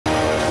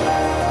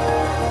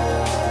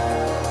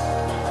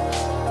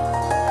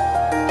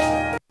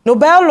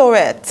Nobel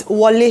laureate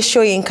Wole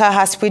Soyinka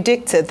has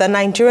predicted that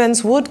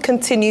Nigerians would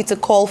continue to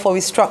call for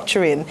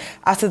restructuring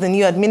after the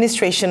new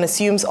administration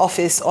assumes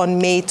office on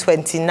May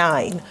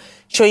 29.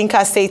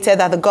 Soyinka stated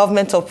that the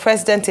government of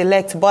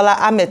President-elect Bola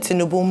Ahmed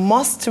Tinubu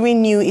must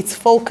renew its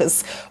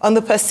focus on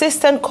the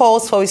persistent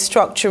calls for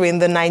restructuring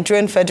the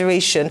Nigerian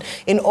Federation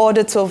in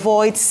order to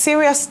avoid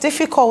serious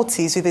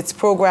difficulties with its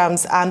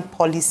programs and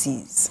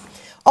policies.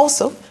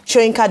 Also,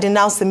 Soyinka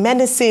denounced the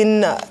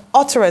menacing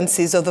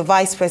utterances of the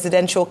vice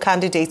presidential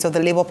candidate of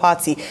the Labour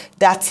Party,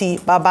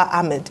 Datti Baba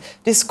Ahmed,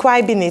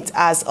 describing it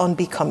as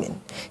unbecoming.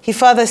 He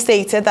further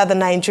stated that the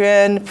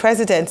Nigerian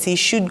presidency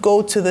should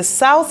go to the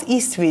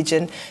southeast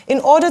region in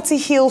order to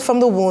heal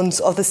from the wounds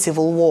of the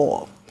civil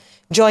war.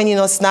 Joining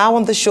us now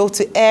on the show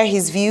to air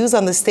his views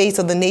on the state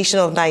of the nation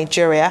of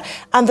Nigeria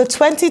and the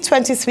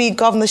 2023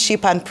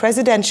 governorship and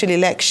presidential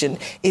election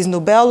is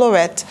Nobel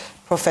laureate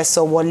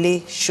Professor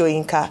Wole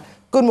Soyinka.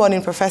 Good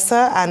morning,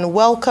 Professor, and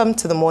welcome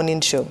to the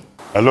morning show.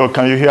 Hello,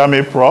 can you hear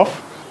me, Prof?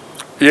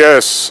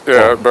 Yes,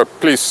 but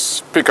please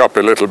speak up a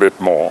little bit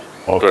more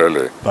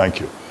clearly.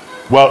 Thank you.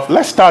 Well,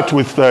 let's start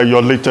with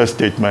your latest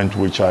statement,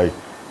 which I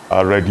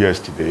read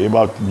yesterday,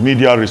 about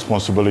media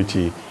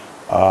responsibility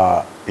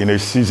in a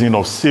season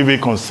of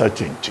civic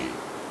uncertainty.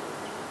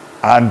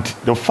 And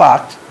the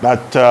fact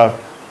that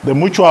the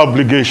mutual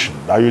obligation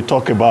that you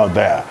talk about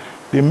there,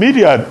 the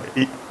media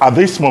at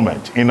this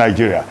moment in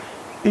Nigeria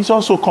is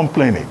also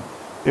complaining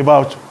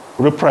about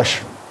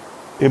repression,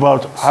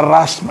 about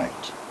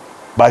harassment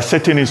by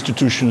certain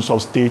institutions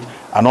of state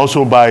and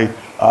also by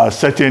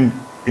certain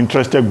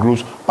interested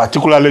groups,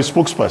 particularly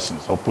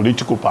spokespersons of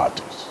political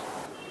parties.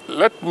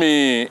 Let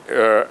me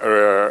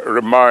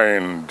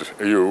remind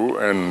you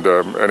and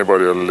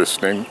anybody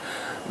listening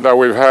that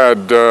we've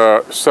had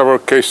several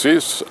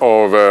cases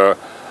of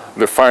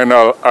the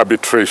final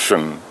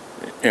arbitration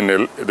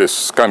in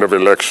this kind of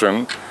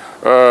election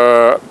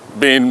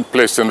being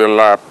placed in the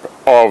lap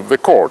of the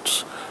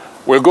courts.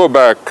 We'll go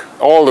back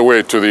all the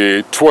way to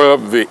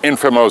the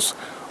infamous,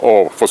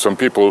 or for some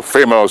people,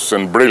 famous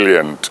and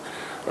brilliant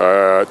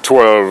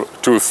 12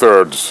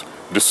 2/3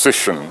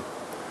 decision.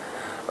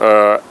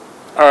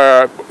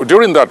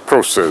 During that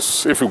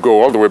process, if you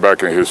go all the way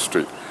back in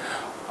history,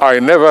 I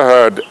never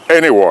heard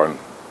anyone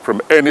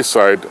from any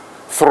side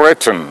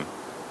threaten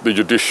the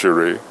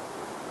judiciary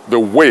the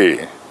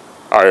way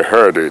I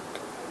heard it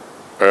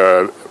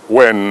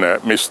when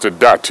Mr.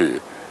 Datti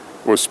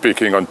was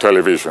speaking on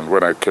television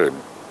when I came.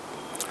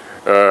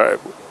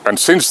 And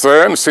since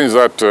then, since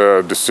that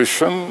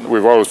decision,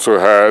 we've also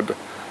had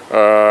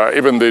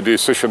even the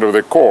decision of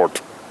the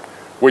court,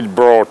 which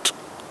brought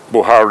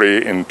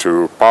Buhari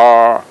into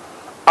power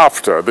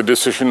after the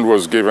decision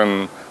was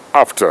given,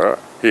 after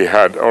he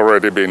had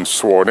already been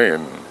sworn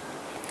in.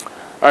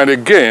 And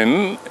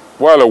again,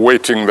 while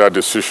awaiting that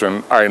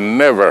decision, I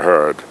never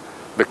heard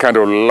the kind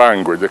of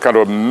language, the kind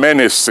of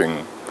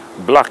menacing,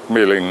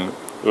 blackmailing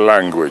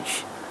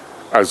language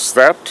as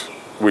that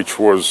which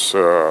was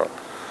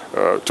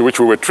to which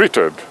we were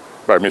treated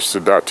by Mr.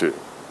 Datti.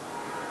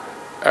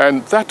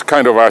 And that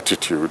kind of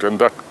attitude and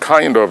that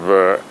kind of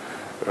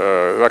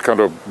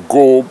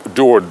go,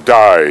 do or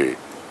die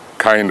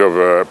kind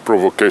of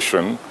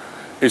provocation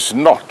is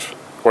not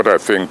what I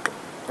think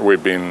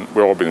we've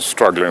all been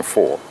struggling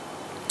for.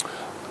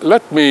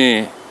 Let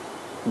me,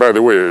 by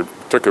the way,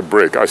 take a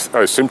break.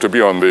 I seem to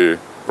be on the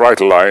right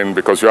line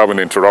because you haven't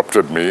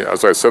interrupted me.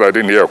 As I said, I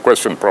didn't hear a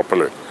question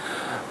properly.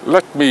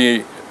 Let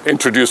me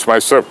introduce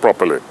myself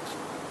properly.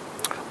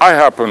 I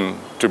happen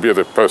to be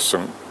the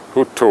person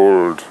who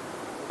told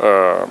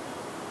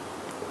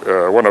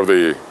one of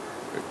the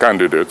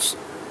candidates,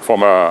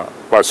 former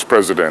Vice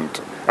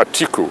President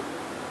Atiku,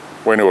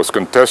 when he was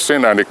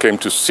contesting and he came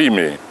to see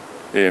me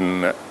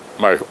in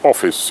my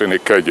office in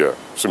Ikeja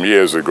some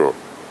years ago.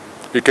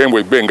 He came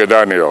with Benga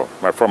Daniel,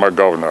 my former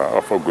governor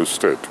of Ogun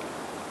State.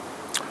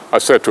 I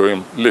said to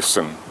him,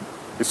 listen,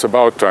 it's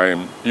about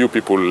time you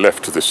people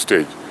left the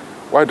stage.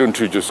 Why don't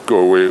you just go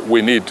away?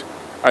 We need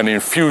an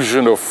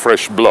infusion of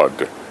fresh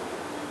blood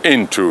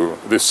into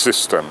this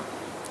system.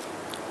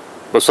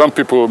 But some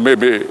people,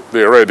 maybe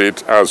they read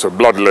it as a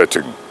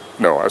bloodletting.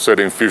 No, I said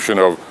infusion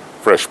of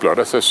fresh blood.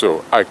 I said,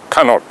 so I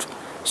cannot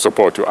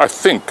support you. I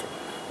think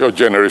your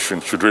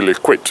generation should really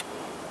quit.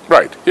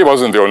 Right, he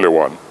wasn't the only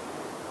one.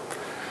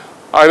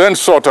 I then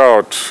sought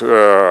out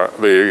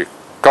the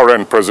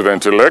current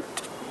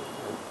president-elect,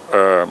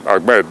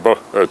 Ahmed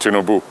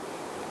Tinubu,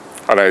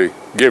 and I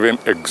gave him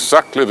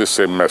exactly the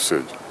same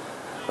message.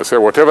 I said,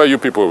 whatever you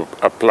people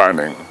are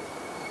planning,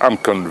 I'm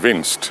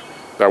convinced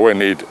that we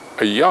need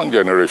a young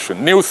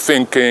generation, new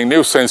thinking,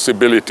 new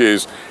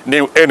sensibilities,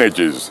 new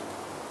energies.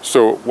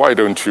 So why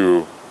don't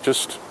you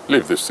just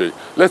leave this stage?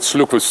 Let's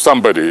look for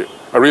somebody,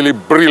 a really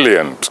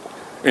brilliant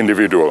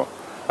individual,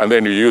 and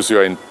then you use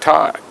your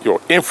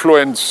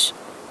influence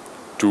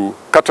to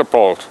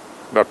catapult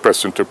that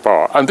person to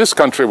power. And this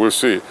country will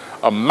see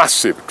a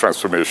massive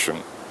transformation.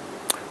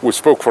 We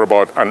spoke for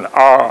about an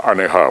hour and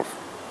a half.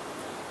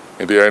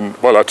 In the end,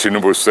 Bola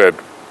Tinubu said,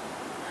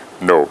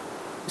 no.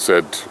 He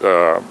said,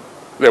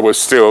 there were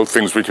still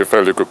things which he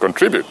felt he could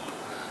contribute.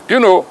 Do you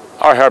know,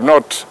 I have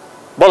not,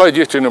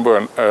 Bolaji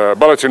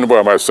Tinubu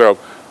and myself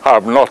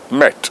have not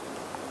met.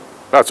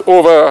 That's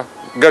over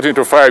getting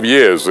to 5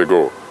 years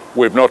ago.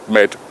 We've not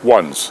met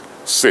once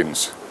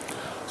since.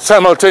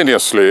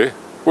 Simultaneously,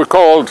 we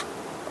called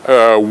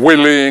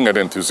willing and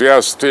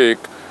enthusiastic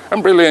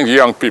and brilliant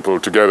young people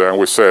together, and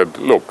we said,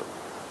 look,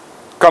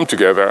 come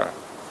together,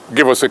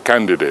 give us a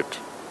candidate.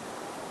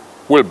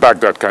 We'll back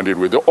that candidate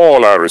with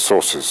all our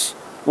resources.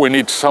 We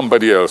need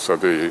somebody else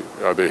at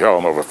the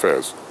helm of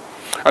affairs.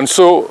 And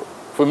so,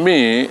 for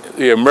me,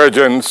 the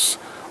emergence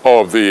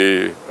of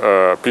the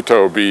Peter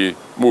Obi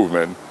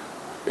movement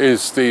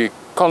is the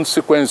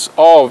consequence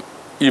of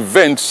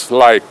events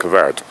like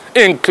that,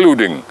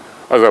 including,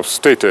 as I've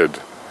stated,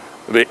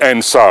 the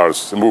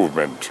NSARS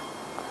movement.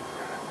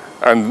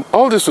 And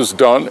all this was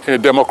done in a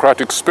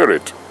democratic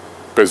spirit.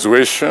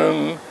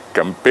 Persuasion,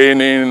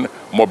 campaigning,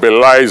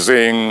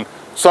 mobilizing,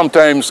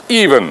 sometimes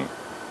even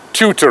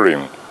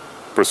tutoring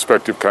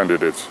prospective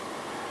candidates.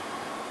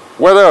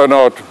 Whether or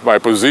not my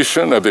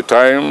position at the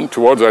time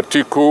towards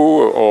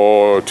Atiku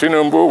or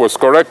Tinubu was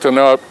correct or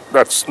not,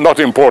 that's not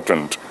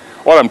important.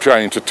 All I'm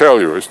trying to tell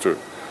you is to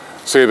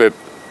say that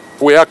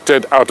we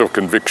acted out of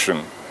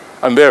conviction,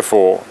 and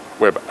therefore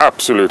we have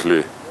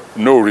absolutely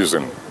no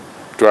reason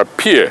to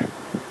appear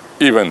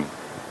even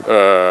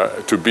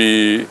to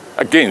be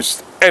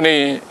against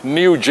any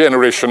new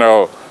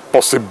generational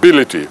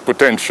possibility,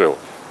 potential,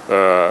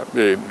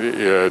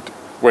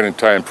 when in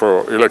time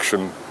for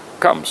election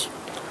comes.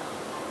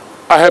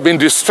 I have been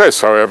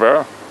distressed,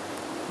 however,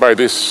 by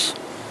this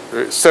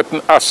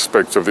certain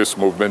aspects of this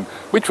movement,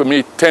 which for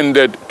me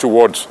tended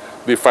towards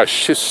the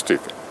fascistic.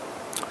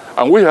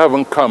 And we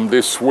haven't come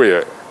this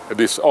way,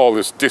 all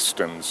this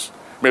distance,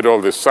 made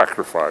all this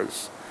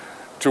sacrifice,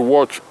 to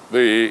watch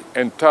the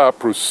entire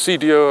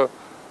procedure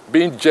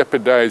being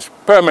jeopardized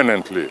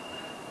permanently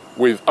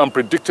with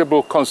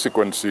unpredictable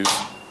consequences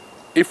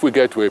if we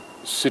get to a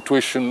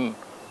situation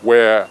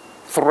where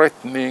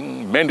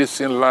threatening,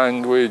 menacing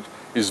language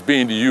is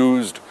being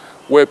used,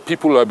 where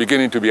people are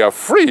beginning to be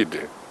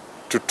afraid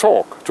to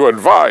talk, to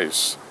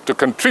advise, to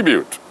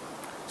contribute,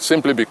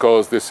 simply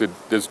because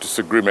there's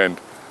disagreement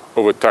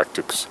over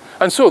tactics.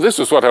 And so this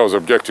is what I was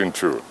objecting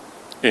to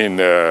in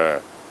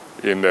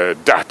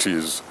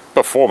Datti's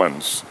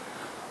performance.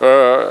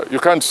 You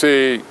can't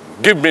say,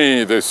 give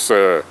me this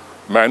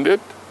mandate.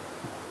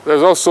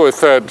 There's also a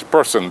third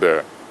person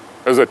there,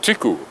 as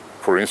Atiku,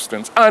 for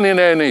instance. And in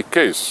any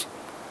case,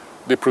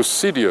 the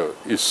procedure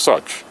is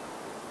such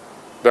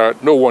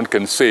that no one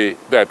can say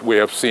that we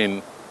have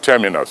seen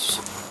terminus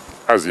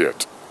as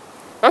yet.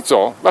 That's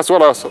all. That's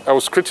what I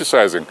was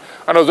criticizing.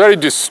 And I was very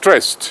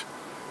distressed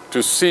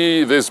to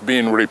see this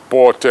being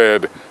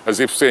reported as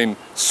if saying,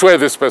 swear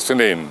this person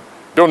in,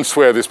 don't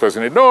swear this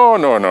person in. No,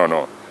 no, no,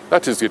 no.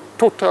 That is a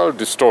total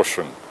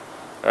distortion.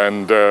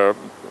 And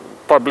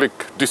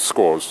public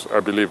discourse, I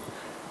believe,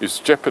 is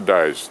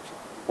jeopardized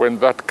when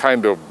that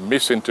kind of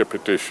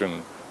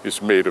misinterpretation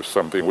is made of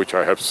something which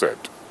I have said.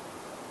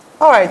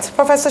 All right,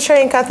 Professor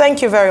Soyinka,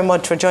 thank you very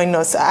much for joining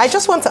us. I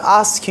just want to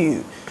ask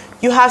you,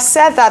 you have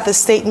said that the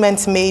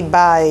statement made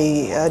by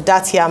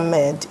Datti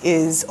Ahmed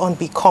is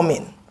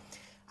unbecoming.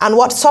 And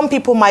what some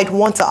people might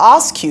want to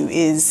ask you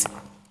is,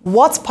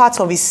 what part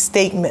of his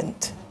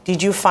statement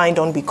did you find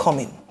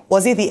unbecoming?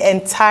 Was it the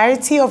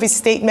entirety of his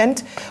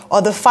statement,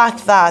 or the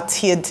fact that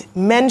he had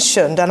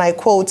mentioned, and I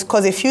quote,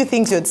 because a few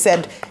things you had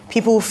said,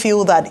 people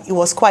feel that it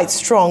was quite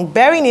strong,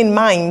 bearing in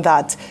mind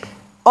that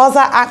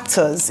other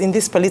actors in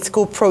this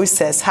political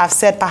process have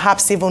said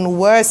perhaps even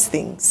worse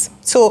things.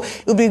 So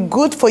it would be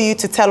good for you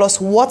to tell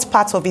us what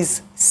part of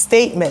his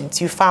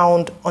statement you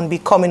found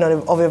unbecoming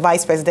of a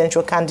vice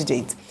presidential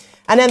candidate.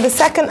 And then the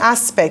second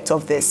aspect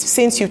of this,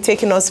 since you've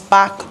taken us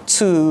back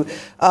to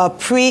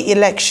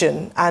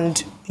pre-election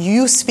and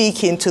you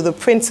speaking to the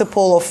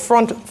principle of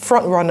front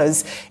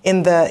runners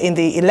in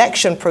the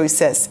election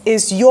process,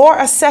 is your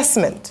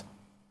assessment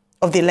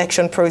of the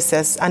election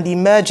process and the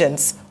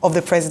emergence of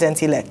the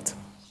president-elect.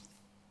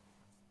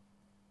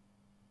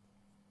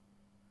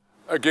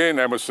 Again,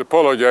 I must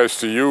apologize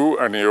to you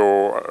and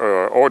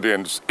your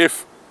audience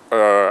if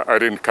I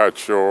didn't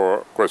catch your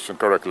question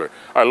correctly.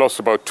 I lost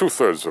about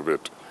 2/3 of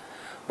it.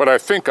 But I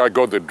think I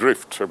got the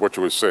drift of what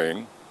you were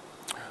saying.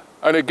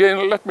 And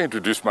again, let me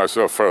introduce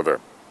myself further.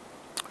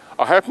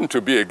 I happen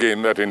to be,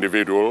 again, that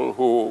individual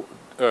who,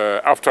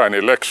 after an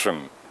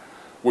election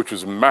which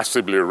was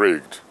massively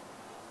rigged,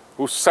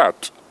 who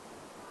sat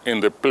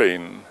in the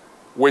plane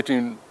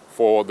waiting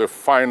for the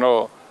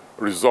final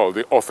result,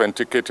 the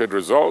authenticated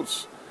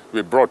results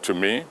were brought to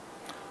me.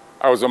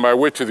 I was on my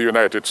way to the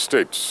United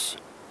States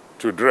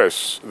to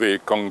address a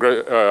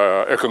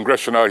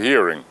congressional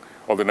hearing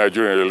on the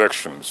Nigerian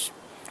elections,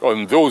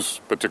 on those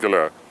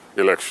particular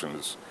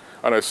elections.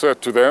 And I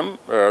said to them,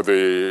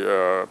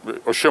 the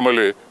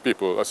Oshomole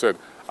people, I said,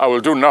 I will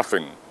do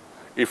nothing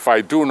if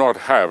I do not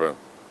have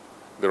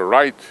the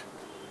right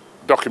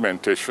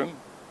documentation,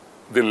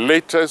 the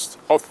latest,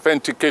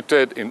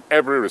 authenticated in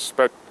every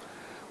respect,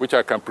 which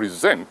I can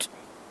present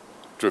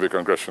to the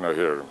congressional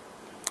hearing.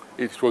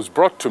 it was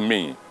brought to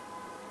me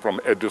from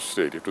Edo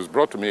State. It was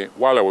brought to me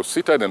while I was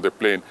seated in the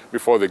plane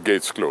before the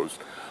gates closed.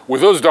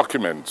 With those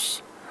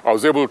documents, I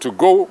was able to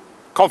go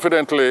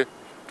confidently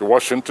to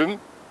Washington,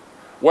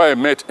 where I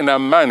met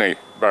Inamani,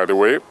 by the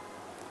way,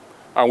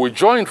 and we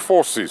joined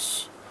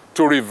forces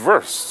to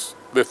reverse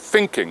the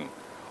thinking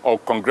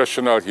of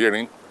congressional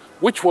hearing,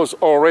 which was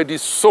already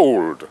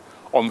sold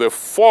on the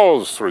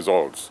false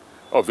results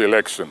of the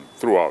election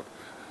throughout.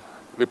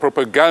 The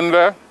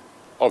propaganda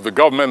of the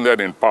government then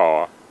in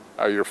power,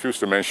 I refuse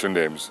to mention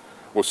names,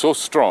 was so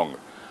strong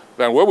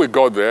that when we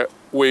got there,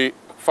 we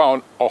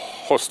found a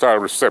hostile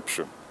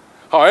reception.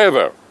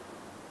 However,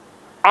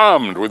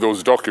 armed with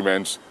those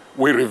documents,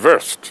 we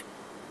reversed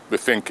the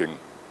thinking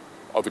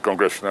of the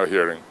congressional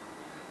hearing.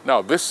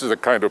 Now, this is the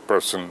kind of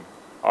person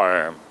I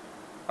am.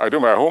 I do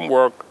my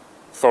homework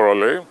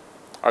thoroughly.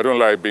 I don't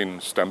like being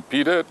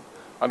stampeded.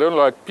 I don't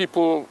like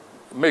people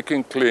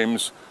making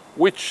claims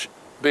which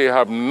they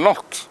have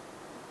not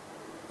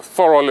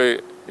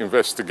thoroughly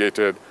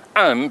investigated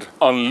and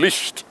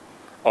unleashed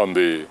on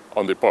the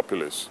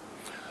populace.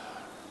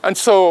 And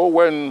so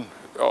when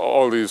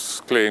all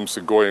these claims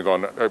are going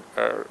on,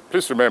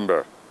 please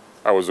remember,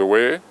 I was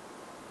away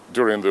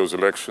during those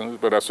elections,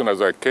 but as soon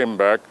as I came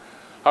back,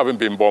 having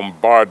been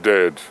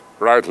bombarded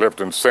right,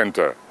 left, and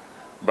center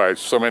by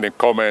so many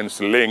comments,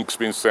 links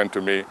being sent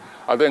to me,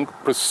 I then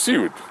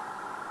pursued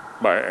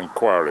my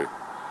inquiry.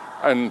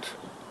 And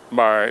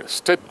my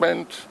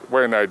statement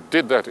when I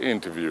did that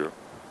interview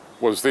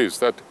was this,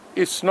 that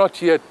it's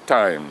not yet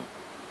time.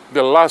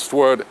 The last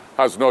word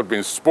has not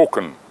been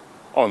spoken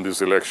on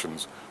these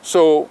elections.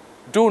 So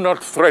do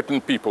not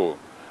threaten people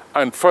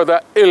and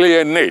further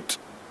alienate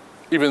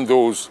even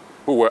those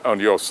who were on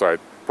your side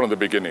from the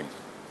beginning.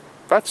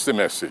 That's the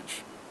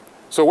message.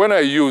 So when I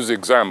use the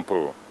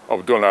example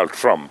of Donald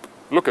Trump,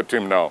 look at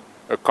him now,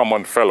 a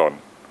common felon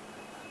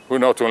who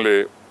not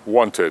only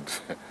wanted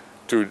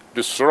to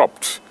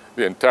disrupt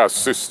the entire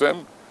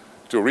system,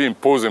 to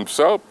reimpose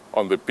himself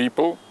on the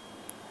people,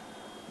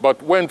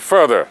 but went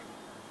further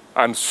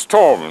and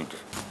stormed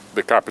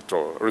the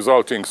Capitol,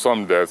 resulting in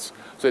some deaths,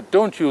 said,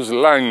 don't use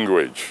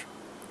language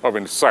of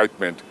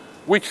incitement,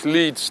 which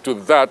leads to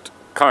that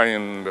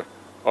kind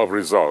of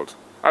result.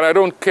 And I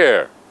don't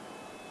care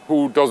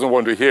who doesn't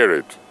want to hear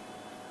it.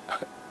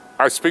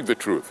 I speak the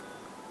truth.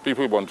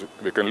 People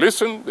they can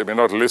listen, they may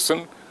not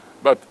listen,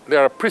 but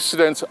there are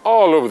precedents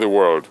all over the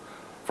world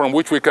from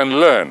which we can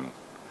learn.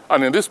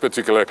 And in this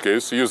particular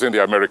case, using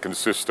the American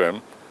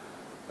system,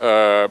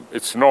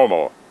 it's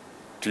normal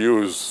to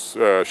use,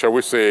 shall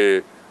we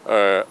say,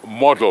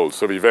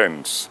 models of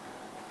events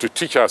to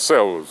teach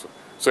ourselves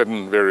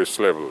certain various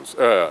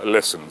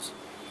lessons.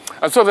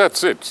 And so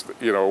that's it.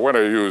 You know, when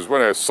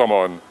I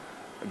summon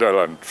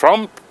Donald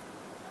Trump,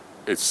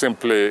 it's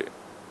simply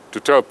to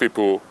tell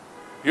people,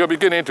 you're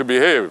beginning to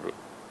behave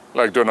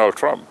like Donald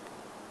Trump.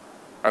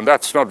 And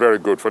that's not very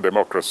good for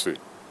democracy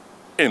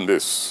in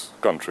this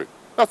country.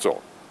 That's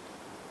all.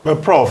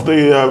 But Prof,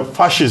 the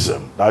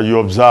fascism that you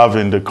observe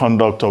in the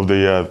conduct of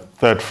the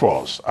third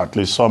force, at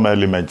least some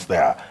elements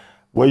there,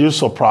 were you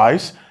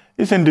surprised?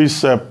 Isn't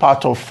this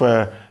part of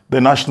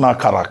the national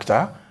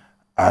character?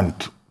 And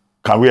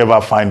can we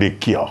ever find a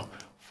cure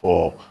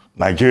for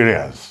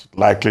Nigerians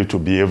likely to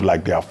behave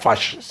like they are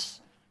fascists?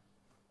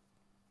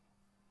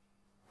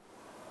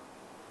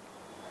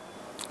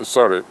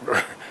 Sorry,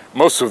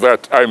 most of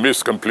that I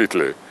missed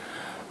completely.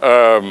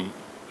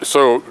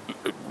 So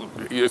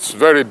it's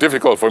very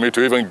difficult for me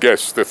to even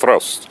guess the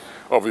thrust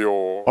of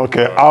your...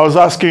 Okay, I was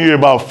asking you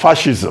about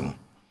fascism.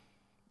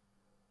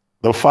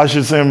 The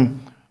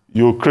fascism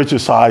you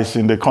criticize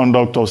in the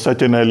conduct of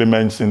certain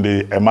elements in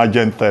the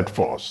emergent third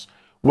force.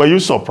 Were you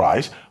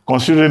surprised,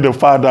 considering the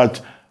fact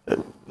that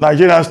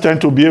Nigerians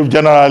tend to behave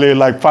generally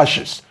like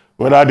fascists,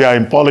 whether they are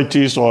in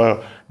politics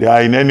or they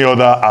are in any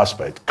other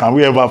aspect? Can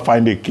we ever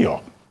find a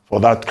cure for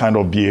that kind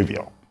of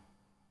behavior?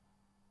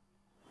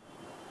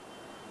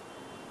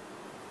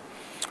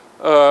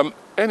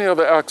 Any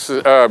other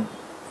action?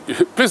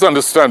 Please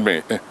understand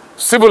me.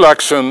 Civil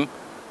action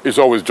is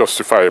always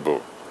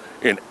justifiable.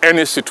 In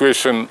any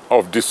situation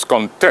of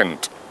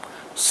discontent,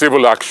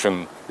 civil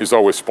action is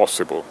always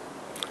possible.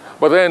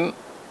 But then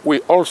we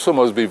also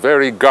must be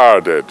very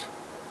guarded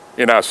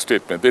in our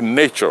statement, the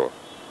nature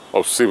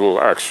of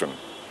civil action.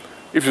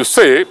 If you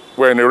say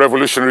we're in a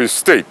revolutionary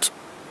state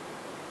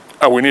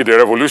and we need a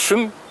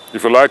revolution,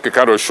 if you like, a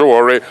kind of show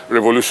or a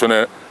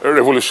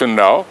revolution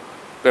now,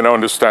 then I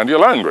understand your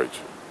language.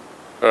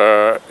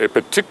 A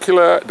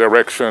particular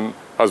direction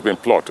has been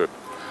plotted.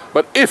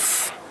 But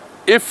if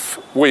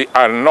we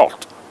are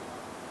not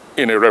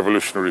in a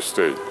revolutionary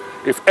state,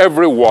 if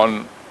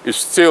everyone is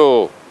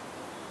still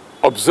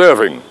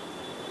observing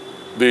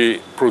the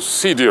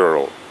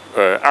procedural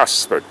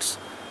aspects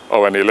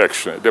of an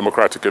election, a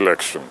democratic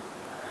election,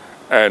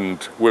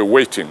 and we're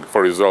waiting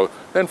for results,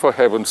 then for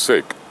heaven's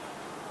sake,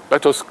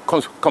 let us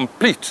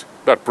complete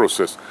that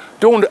process.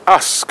 Don't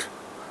ask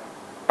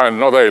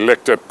another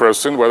elected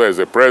person, whether it's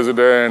a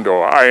president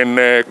or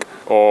INEC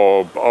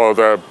or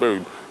the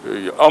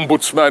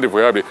ombudsman, if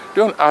we have it,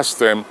 don't ask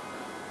them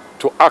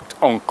to act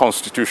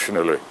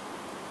unconstitutionally.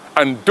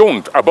 And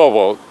don't, above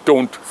all,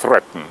 don't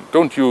threaten.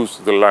 Don't use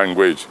the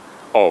language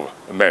of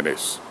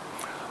menace.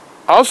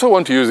 I also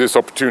want to use this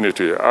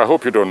opportunity, I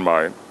hope you don't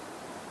mind,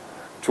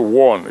 to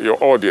warn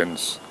your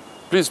audience,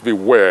 please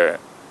beware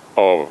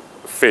of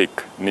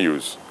fake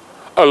news.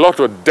 A lot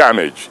of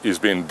damage is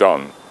being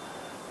done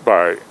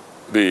by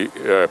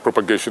the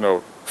propagation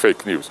of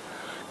fake news.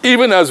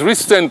 Even as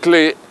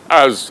recently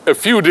as a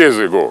few days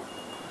ago,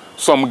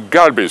 some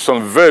garbage,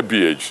 some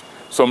verbiage,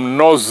 some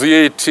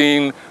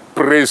nauseating,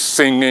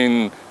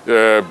 praise-singing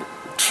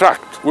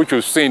tract, which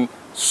we've seen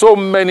so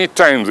many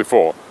times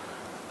before,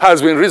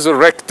 has been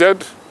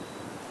resurrected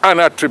and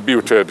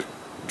attributed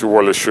to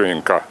Wole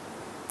Soyinka.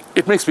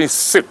 It makes me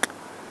sick,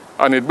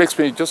 and it makes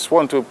me just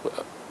want to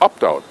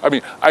opt out. I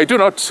mean, I do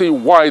not see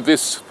why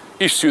this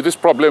issue, this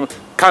problem,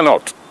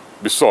 cannot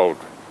be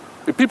solved.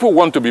 If people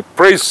want to be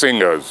praise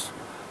singers,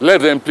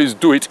 let them please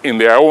do it in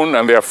their own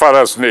and their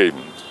father's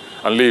names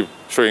and leave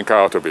Soyinka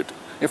out of it.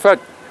 In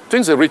fact,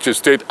 things have reached a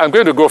state, I'm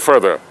going to go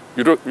further.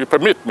 You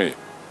permit me.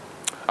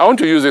 I want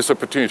to use this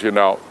opportunity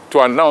now to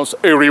announce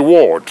a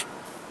reward.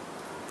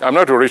 I'm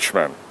not a rich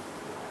man,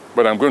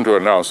 but I'm going to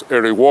announce a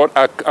reward.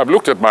 I've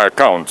looked at my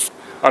accounts,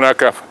 and I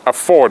can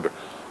afford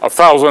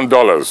 $1,000.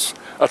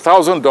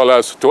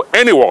 $1,000 to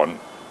anyone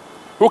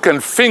who can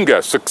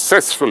finger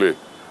successfully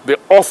the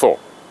author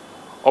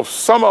of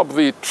some of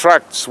the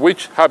tracts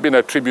which have been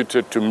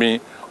attributed to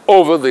me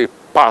over the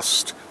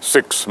past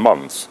 6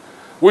 months,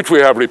 which we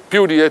have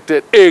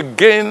repudiated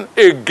again,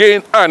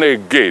 and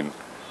again.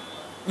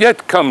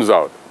 Yet comes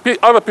out.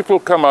 Other people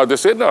come out, they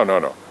say, no.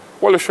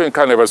 Wole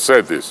Soyinka never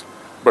said this.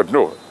 But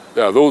no,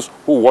 there are those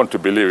who want to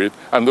believe it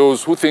and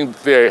those who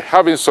think they're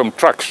having some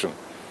traction.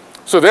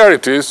 So there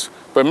it is.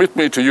 Permit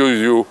me to use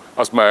you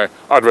as my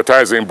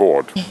advertising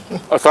board.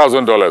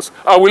 $1,000.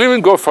 I will even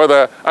go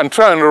further and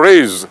try and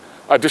raise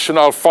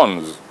additional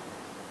funds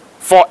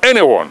for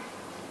anyone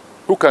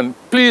who can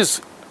please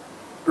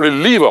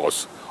relieve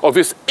us of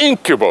this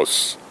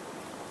incubus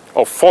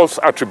of false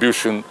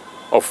attribution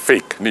of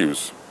fake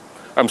news.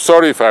 I'm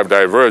sorry if I've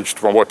diverged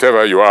from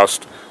whatever you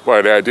asked,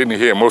 but I didn't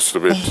hear most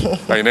of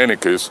it. In any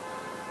case,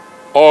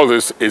 all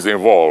this is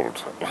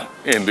involved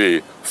in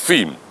the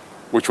theme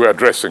which we're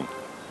addressing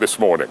this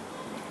morning.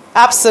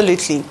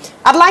 Absolutely.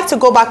 I'd like to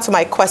go back to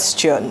my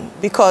question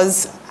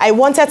because I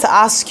wanted to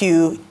ask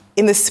you,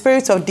 in the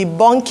spirit of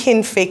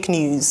debunking fake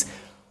news,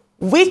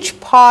 which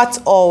part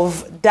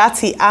of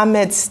Datti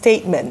Ahmed's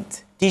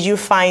statement did you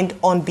find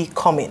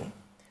unbecoming?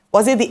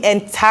 Was it the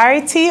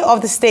entirety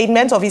of the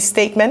statement, of his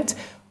statement,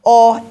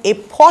 or a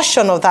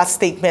portion of that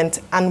statement,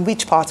 and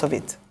which part of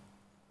it?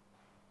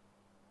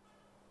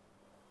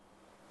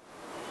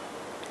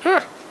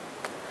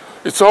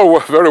 It's all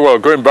very well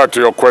going back to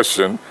your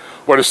question,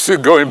 but it's still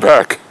going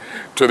back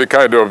to the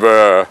kind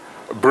of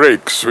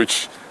breaks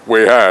which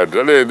we had.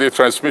 The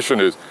transmission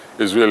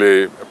is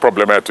really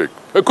problematic.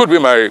 It could be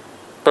my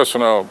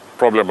personal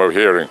problem of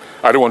hearing.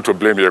 I don't want to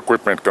blame the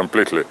equipment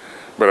completely,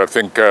 but I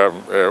think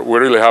we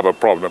really have a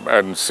problem.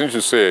 And since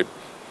you say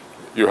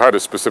you had a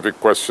specific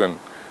question,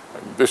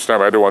 this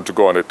time I don't want to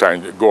go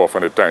off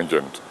on a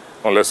tangent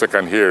unless I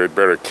can hear it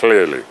very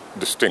clearly,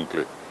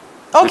 distinctly.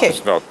 Okay.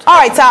 All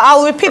right,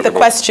 I'll repeat the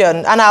question,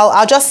 and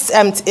I'll just,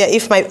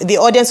 if the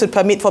audience would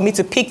permit for me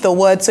to pick the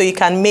word so you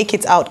can make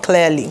it out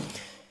clearly.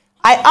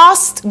 I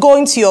asked,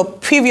 going to your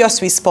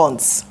previous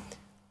response,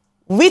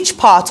 which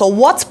part or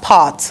what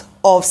part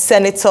of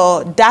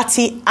Senator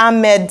Datti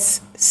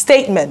Ahmed's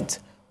statement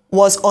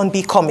was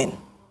unbecoming?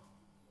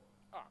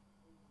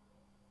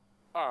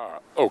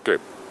 Okay.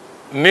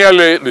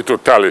 Nearly the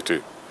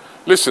totality.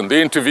 Listen, the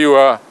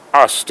interviewer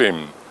asked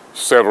him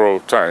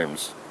several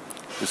times.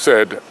 He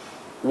said,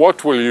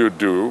 what will you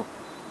do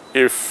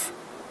if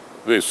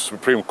the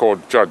Supreme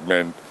Court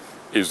judgment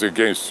is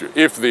against you?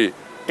 If the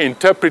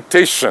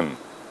interpretation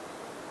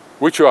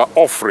which you are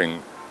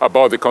offering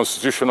about the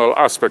constitutional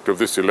aspect of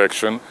this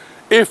election,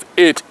 if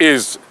it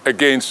is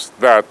against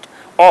that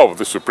of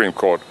the Supreme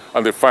Court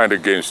and they find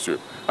against you.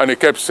 And he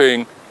kept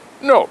saying,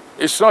 no,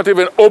 it's not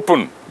even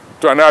open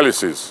to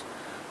analysis.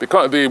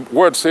 The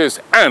word says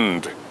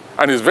and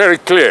it's very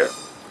clear.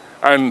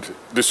 And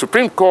the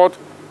Supreme Court,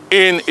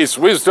 in its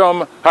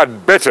wisdom,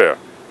 had better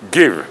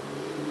give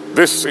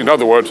this, in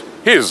other words,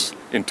 his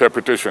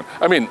interpretation.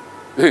 I mean,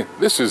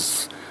 this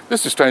is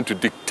trying to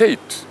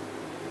dictate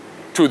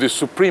to the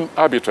supreme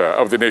arbiter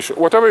of the nation.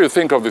 Whatever you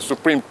think of the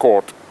Supreme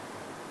Court,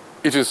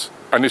 it is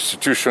an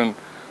institution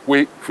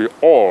we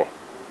all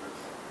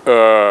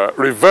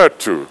revert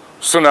to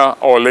sooner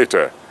or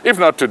later. If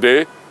not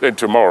today, then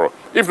tomorrow.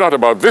 If not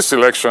about this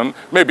election,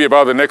 maybe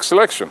about the next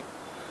election.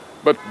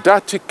 But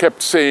Datti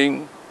kept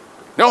saying,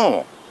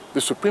 no,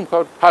 the Supreme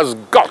Court has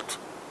got,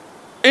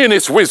 in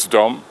its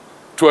wisdom,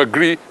 to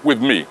agree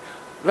with me.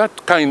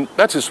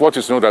 That is what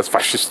is known as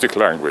fascistic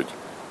language.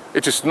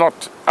 It is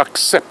not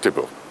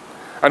acceptable.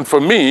 And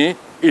for me,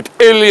 it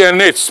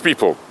alienates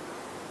people.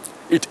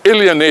 It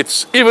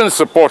alienates even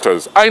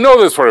supporters. I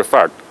know this for a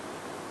fact.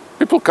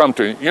 People come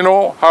to me, you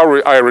know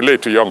how I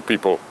relate to young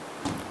people.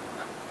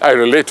 I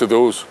relate to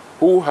those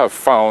who have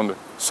found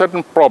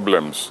certain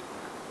problems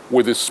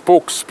with the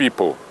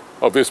spokespeople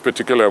of this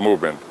particular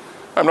movement.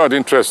 I'm not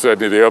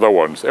interested in the other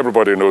ones.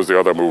 Everybody knows the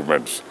other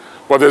movements.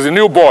 But there's a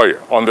new boy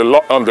on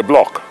the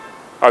block,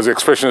 as the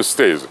expression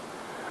stays.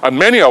 And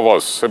many of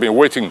us have been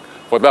waiting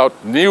for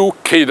that new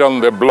kid on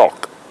the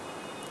block.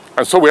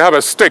 And so we have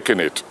a stake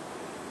in it.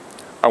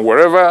 And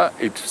wherever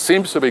it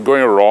seems to be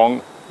going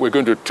wrong, we're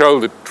going to tell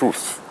the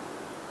truth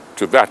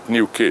to that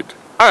new kid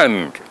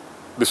and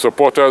the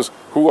supporters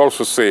who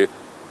also say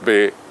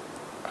they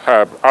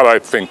have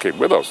allied thinking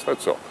with us,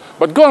 that's all.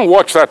 But go and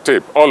watch that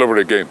tape all over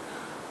again.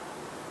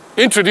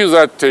 Introduce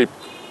that tape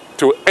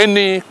to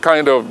any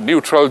kind of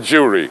neutral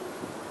jury,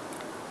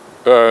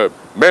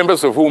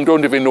 members of whom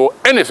don't even know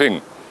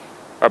anything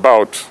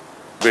about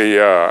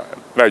the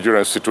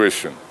Nigerian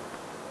situation.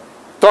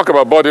 Talk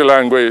about body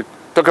language,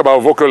 talk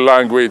about vocal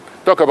language,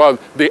 talk about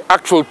the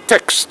actual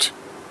text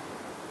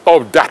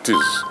of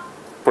Datti's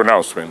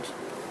pronouncement.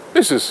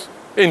 This is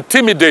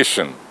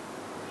intimidation,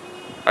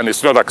 and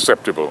it's not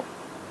acceptable.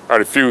 I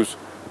refuse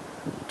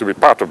to be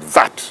part of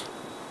that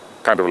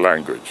kind of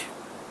language.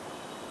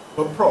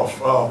 But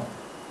Prof,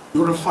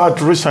 you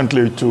referred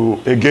recently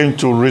again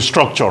to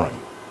restructuring.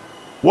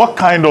 What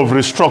kind of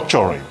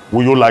restructuring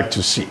would you like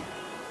to see?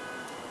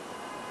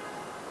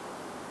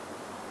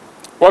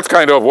 What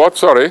kind of what,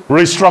 sorry?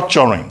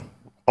 Restructuring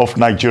of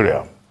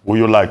Nigeria would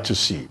you like to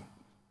see?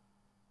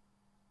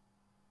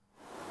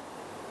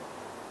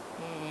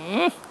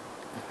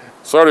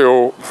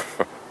 Sorry,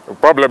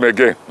 problem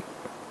again.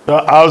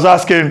 I was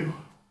asking,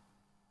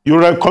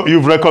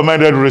 you've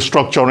recommended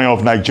restructuring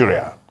of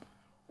Nigeria.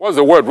 What's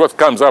the word? What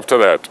comes after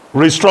that?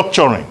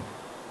 Restructuring.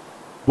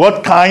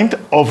 What kind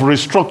of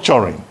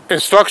restructuring?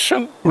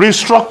 Instruction?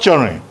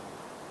 Restructuring.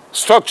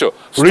 Structure.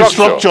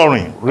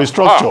 Restructuring.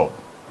 Restructure.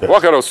 Yes.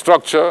 What kind of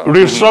structure?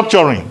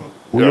 Restructuring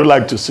would you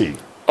like to see?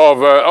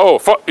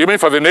 Of, you mean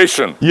for the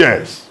nation?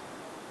 Yes.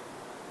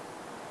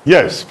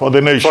 Yes, for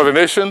the nation. For the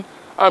nation?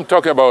 I'm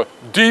talking about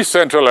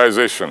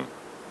decentralization.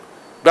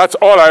 That's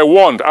all I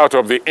want out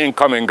of the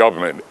incoming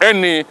government,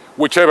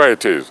 whichever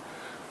it is.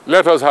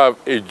 Let us have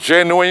a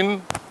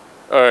genuine,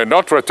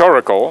 not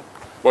rhetorical,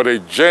 but a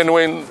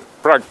genuine,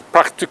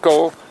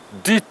 practical,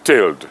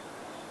 detailed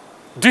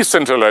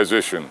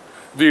decentralization,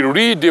 the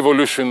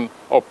redevolution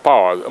of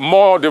powers,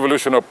 more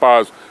devolution of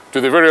powers to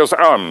the various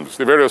arms,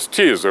 the various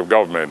tiers of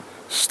government,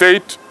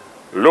 state,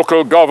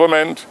 local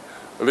government,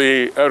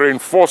 the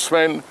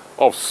reinforcement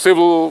of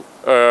civil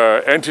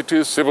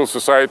entities, civil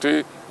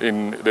society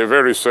in the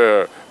various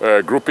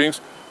groupings.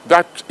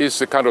 That is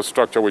the kind of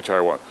structure which I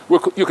want.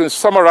 You can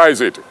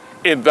summarize it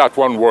in that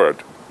one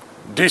word,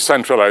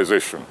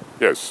 decentralization,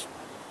 yes.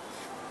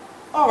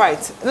 All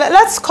right,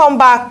 let's come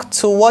back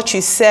to what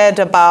you said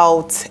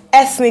about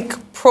ethnic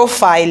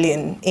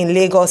profiling in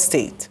Lagos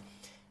State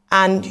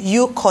and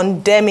you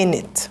condemning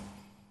it.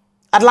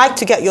 I'd like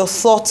to get your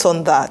thoughts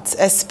on that,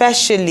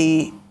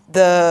 especially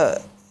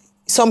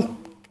some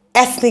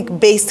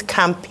ethnic-based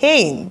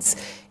campaigns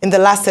in the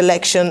last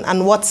election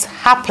and what's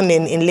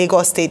happening in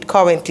Lagos State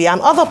currently and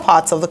other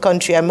parts of the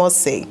country, I must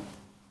say.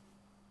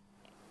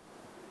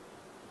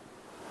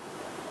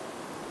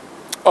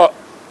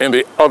 In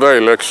the other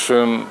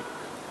election,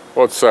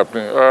 what's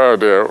happening? Oh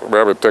dear, we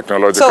have a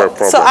technological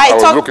problem. So I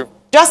talk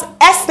just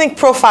ethnic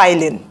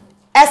profiling,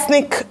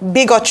 ethnic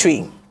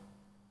bigotry.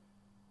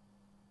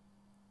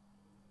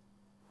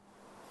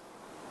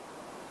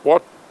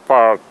 What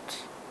part?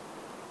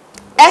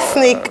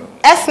 Ethnic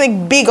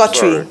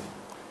bigotry. Sorry.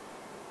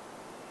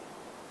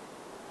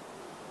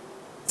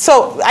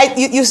 So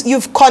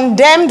you've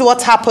condemned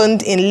what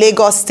happened in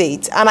Lagos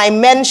State, and I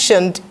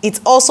mentioned it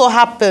also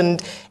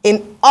happened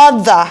in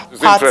other parts.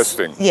 It's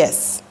interesting.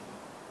 Yes.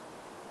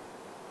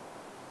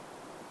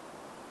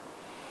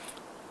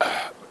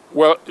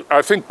 Well,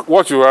 I think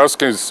what you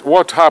ask is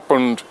what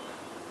happened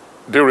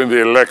during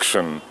the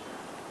election.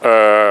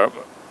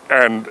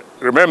 And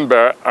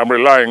remember, I'm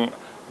relying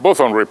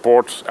both on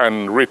reports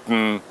and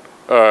written,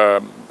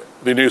 the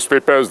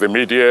newspapers, the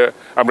media.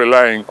 I'm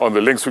relying on the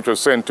links which were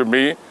sent to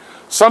me.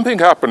 Something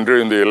happened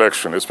during the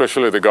election,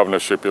 especially the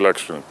governorship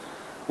election,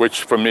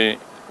 which for me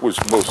was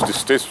most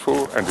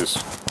distasteful and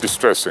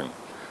distressing.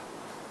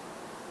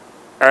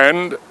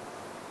 And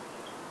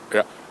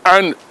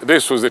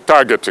this was the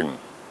targeting,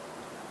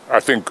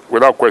 I think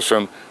without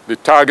question, the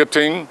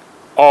targeting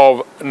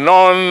of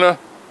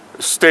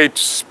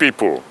non-state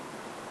people,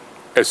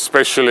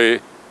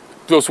 especially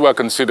those who are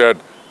considered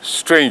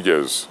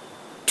strangers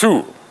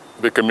to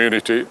the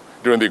community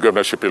during the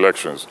governorship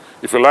elections.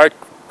 If you like,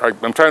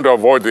 I'm trying to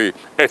avoid the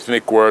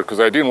ethnic word because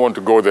I didn't want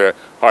to go there.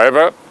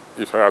 However,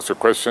 if I ask a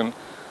question,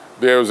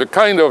 there was a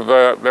kind of,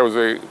 there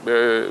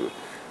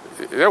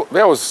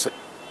was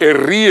a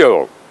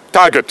real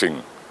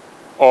targeting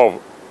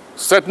of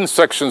certain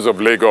sections of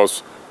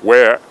Lagos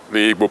where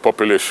the Igbo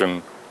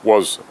population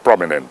was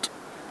prominent.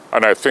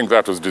 And I think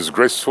that was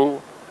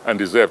disgraceful and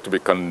deserved to be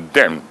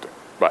condemned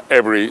by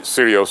every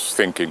serious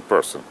thinking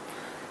person.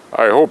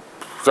 I hope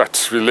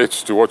that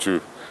relates to what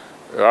you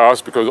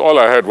asked, because all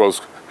I heard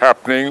was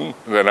happening,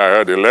 then I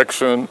heard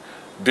election,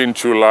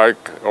 didn't you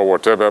like, or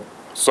whatever.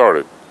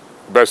 Sorry,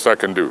 best I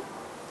can do.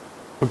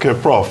 Okay,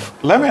 Prof,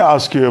 let me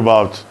ask you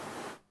about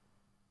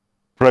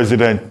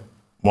President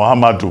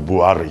Muhammadu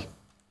Buhari.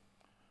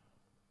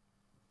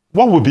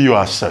 What would be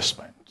your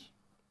assessment?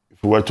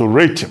 If you were to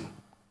rate him,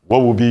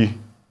 what would be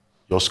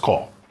your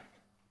score?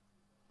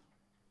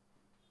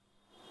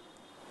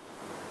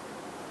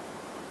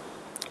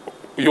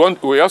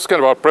 We're asking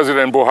about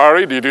President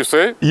Buhari, did you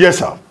say? Yes,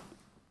 sir.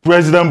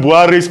 President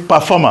Buhari's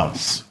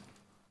performance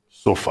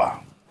so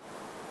far.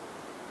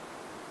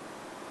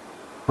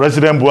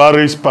 President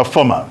Buhari's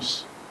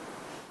performance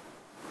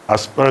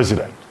as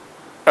president.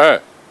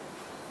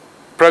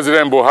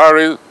 President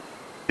Buhari.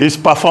 His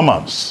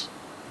performance,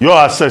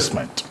 your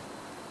assessment.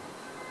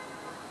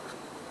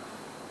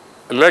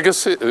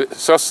 Legacy,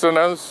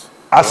 sustenance?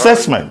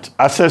 Assessment,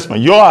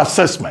 your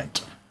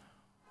assessment.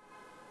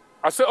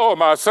 Oh,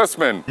 my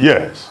assessment?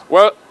 Yes.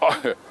 Well,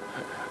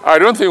 I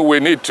don't think we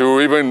need to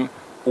even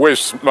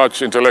waste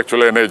much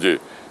intellectual energy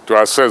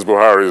to assess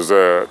Buhari's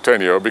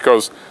tenure,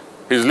 because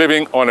he's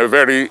living on a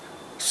very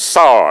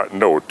sour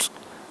note,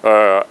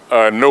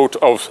 a note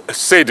of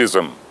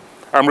sadism.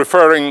 I'm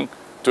referring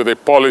to the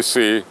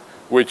policy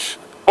which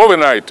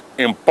overnight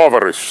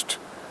impoverished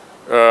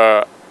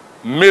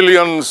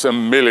millions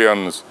and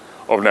millions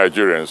of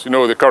Nigerians. You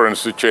know, the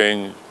currency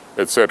change,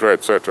 etc.,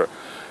 etc.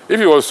 If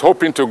he was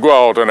hoping to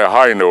go out on a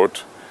high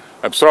note,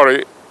 I'm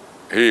sorry,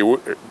 he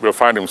will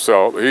find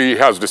himself, he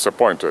has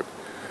disappointed.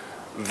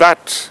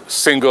 That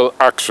single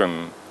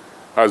action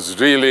has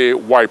really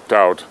wiped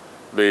out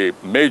the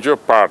major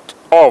part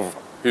of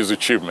his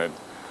achievement,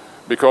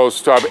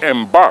 because to have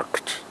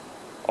embarked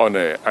on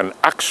an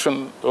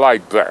action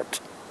like that,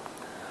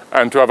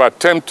 and to have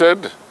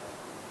attempted,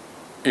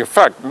 in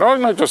fact,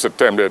 not just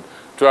attempted,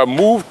 to have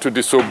moved to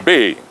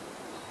disobey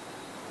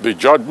the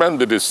judgment,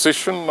 the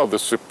decision of the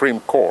Supreme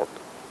Court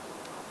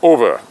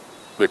over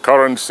the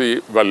currency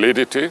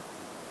validity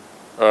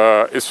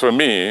is, for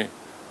me,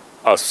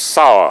 a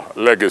sour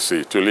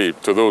legacy to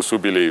leave to those who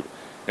believe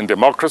in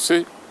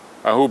democracy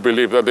and who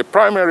believe that the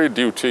primary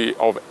duty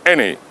of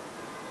any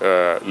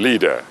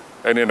leader,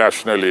 any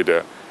national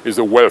leader, is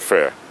the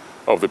welfare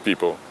of the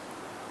people.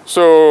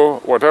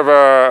 So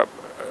whatever,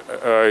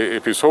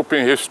 if he's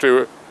hoping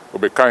history will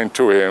be kind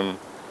to him,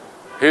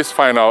 his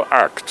final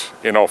act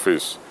in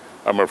office,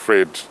 I'm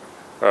afraid,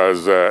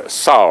 has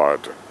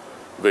soured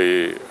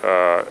the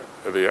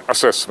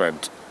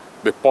assessment,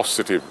 the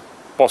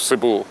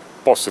possible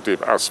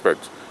positive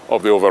aspect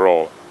of the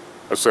overall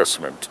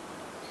assessment.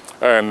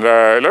 And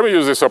let me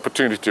use this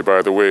opportunity,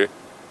 by the way,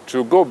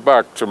 to go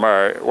back to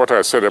what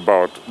I said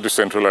about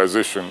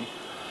decentralization.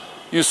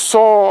 You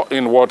saw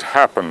in what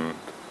happened,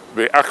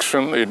 the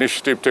action, the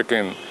initiative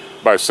taken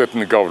by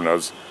certain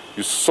governors,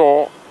 you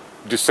saw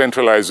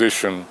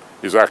decentralization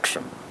is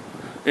action,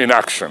 in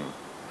action.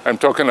 I'm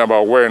talking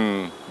about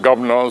when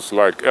governors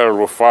like El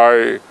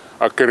Rufai,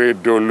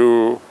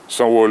 Akeredolu,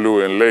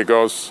 Sanwo-Olu in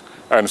Lagos,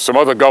 and some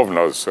other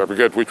governors, I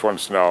forget which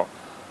ones now,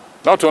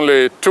 not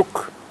only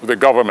took the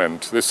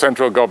government, the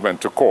central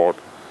government, to court,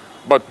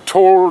 but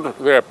told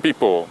their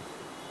people,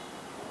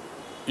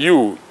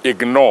 you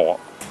ignore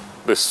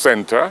the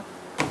center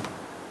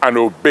and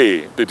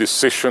obey the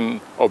decision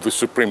of the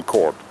Supreme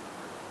Court.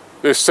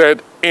 They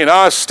said, in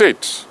our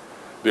state,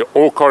 the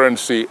old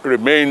currency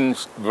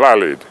remains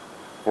valid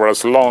for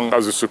as long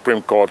as the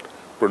Supreme Court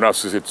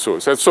pronounces it so.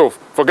 He said, so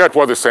forget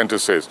what the center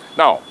says.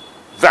 Now,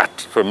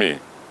 that, for me,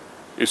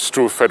 is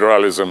true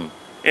federalism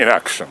in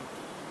action,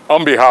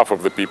 on behalf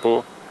of the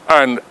people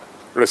and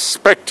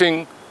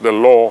respecting the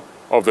law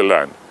of the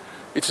land.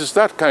 It is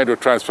that kind of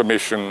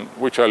transformation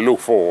which I look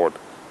forward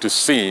to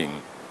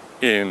seeing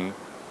in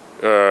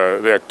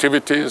the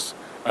activities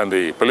and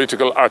the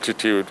political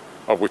attitude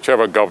of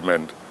whichever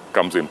government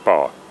comes in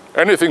power.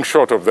 Anything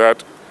short of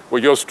that,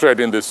 we're just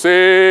treading the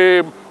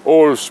same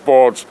old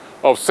sports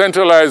of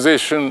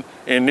centralization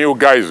in new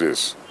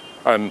guises.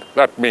 And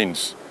that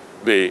means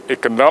the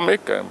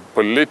economic and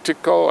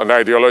political and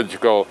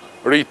ideological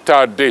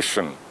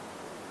retardation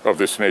of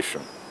this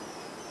nation.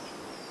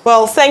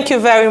 Well, thank you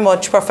very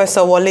much,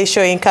 Professor Wole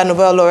Soyinka,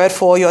 Nobel laureate,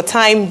 for your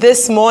time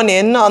this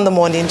morning on The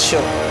Morning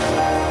Show.